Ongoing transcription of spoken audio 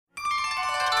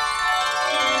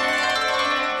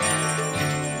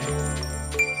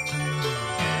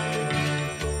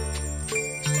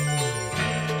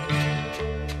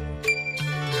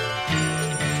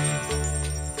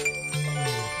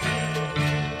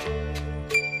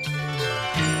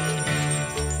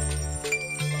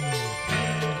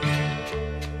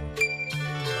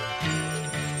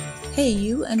Hey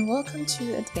you, and welcome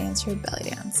to Advance Your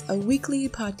Belly Dance, a weekly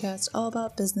podcast all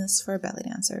about business for belly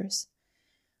dancers.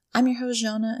 I'm your host,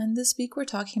 Jana, and this week we're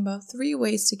talking about 3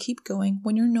 ways to keep going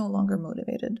when you're no longer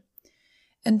motivated.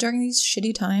 And during these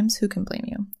shitty times, who can blame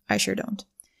you? I sure don't.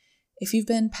 If you've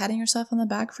been patting yourself on the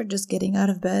back for just getting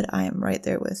out of bed, I am right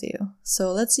there with you.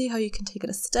 So let's see how you can take it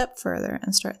a step further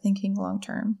and start thinking long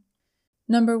term.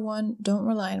 Number 1, don't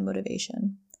rely on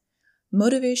motivation.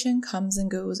 Motivation comes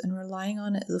and goes, and relying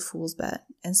on it is a fool's bet.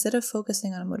 Instead of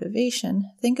focusing on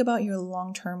motivation, think about your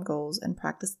long-term goals and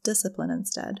practice discipline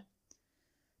instead.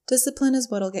 Discipline is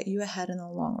what'll get you ahead in the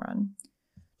long run.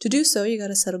 To do so, you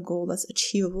gotta set a goal that's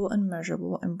achievable and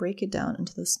measurable and break it down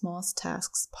into the smallest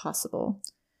tasks possible.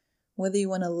 Whether you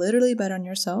want to literally bet on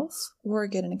yourself or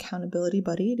get an accountability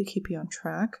buddy to keep you on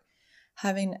track,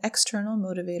 having an external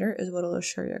motivator is what'll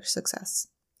assure your success.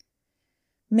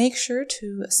 Make sure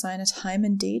to assign a time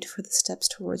and date for the steps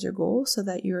towards your goal so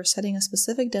that you're setting a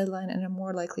specific deadline and are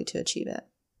more likely to achieve it.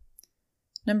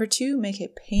 Number 2, make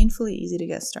it painfully easy to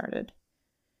get started.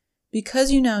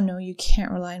 Because you now know you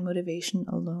can't rely on motivation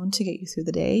alone to get you through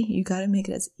the day, you gotta make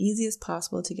it as easy as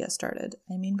possible to get started.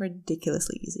 I mean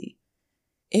ridiculously easy.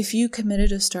 If you committed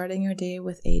to starting your day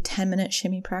with a 10-minute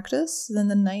shimmy practice, then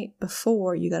the night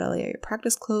before you gotta lay out your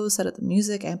practice clothes, set up the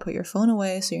music, and put your phone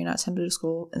away so you're not tempted to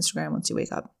scroll Instagram once you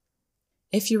wake up.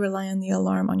 If you rely on the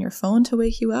alarm on your phone to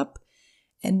wake you up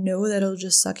and know that it'll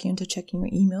just suck you into checking your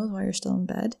emails while you're still in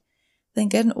bed, then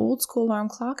get an old school alarm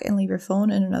clock and leave your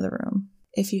phone in another room.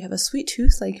 If you have a sweet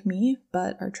tooth like me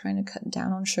but are trying to cut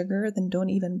down on sugar, then don't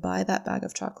even buy that bag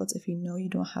of chocolates if you know you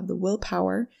don't have the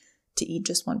willpower to eat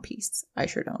just one piece. I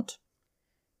sure don't.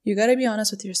 You gotta be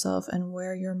honest with yourself and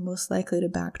where you're most likely to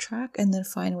backtrack, and then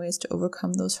find ways to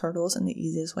overcome those hurdles in the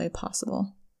easiest way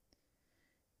possible.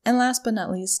 And last but not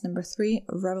least, number 3,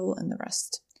 revel in the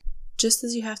rest. Just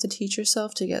as you have to teach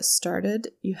yourself to get started,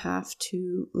 you have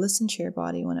to listen to your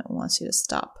body when it wants you to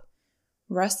stop.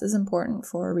 Rest is important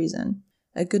for a reason.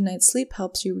 A good night's sleep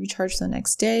helps you recharge the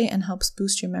next day and helps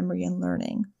boost your memory and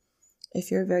learning. If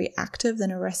you're very active,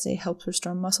 then a rest day helps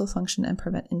restore muscle function and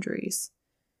prevent injuries.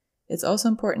 It's also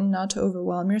important not to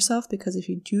overwhelm yourself, because if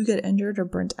you do get injured or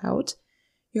burnt out,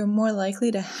 you're more likely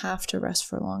to have to rest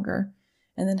for longer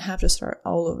and then have to start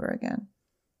all over again.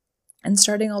 And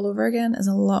starting all over again is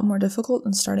a lot more difficult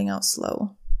than starting out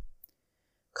slow.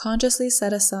 Consciously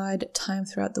set aside time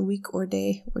throughout the week or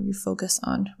day where you focus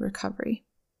on recovery.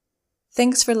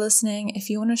 Thanks for listening. If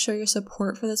you want to show your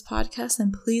support for this podcast,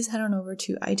 then please head on over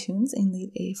to iTunes and leave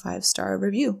a 5-star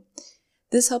review.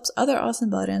 This helps other awesome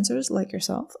belly dancers like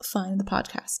yourself find the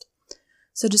podcast.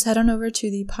 So just head on over to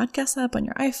the podcast app on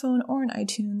your iPhone or on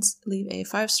iTunes, leave a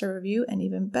 5-star review, and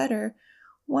even better,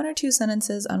 1 or 2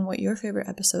 sentences on what your favorite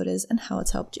episode is and how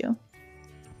it's helped you.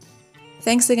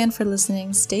 Thanks again for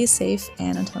listening. Stay safe,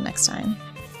 and until next time.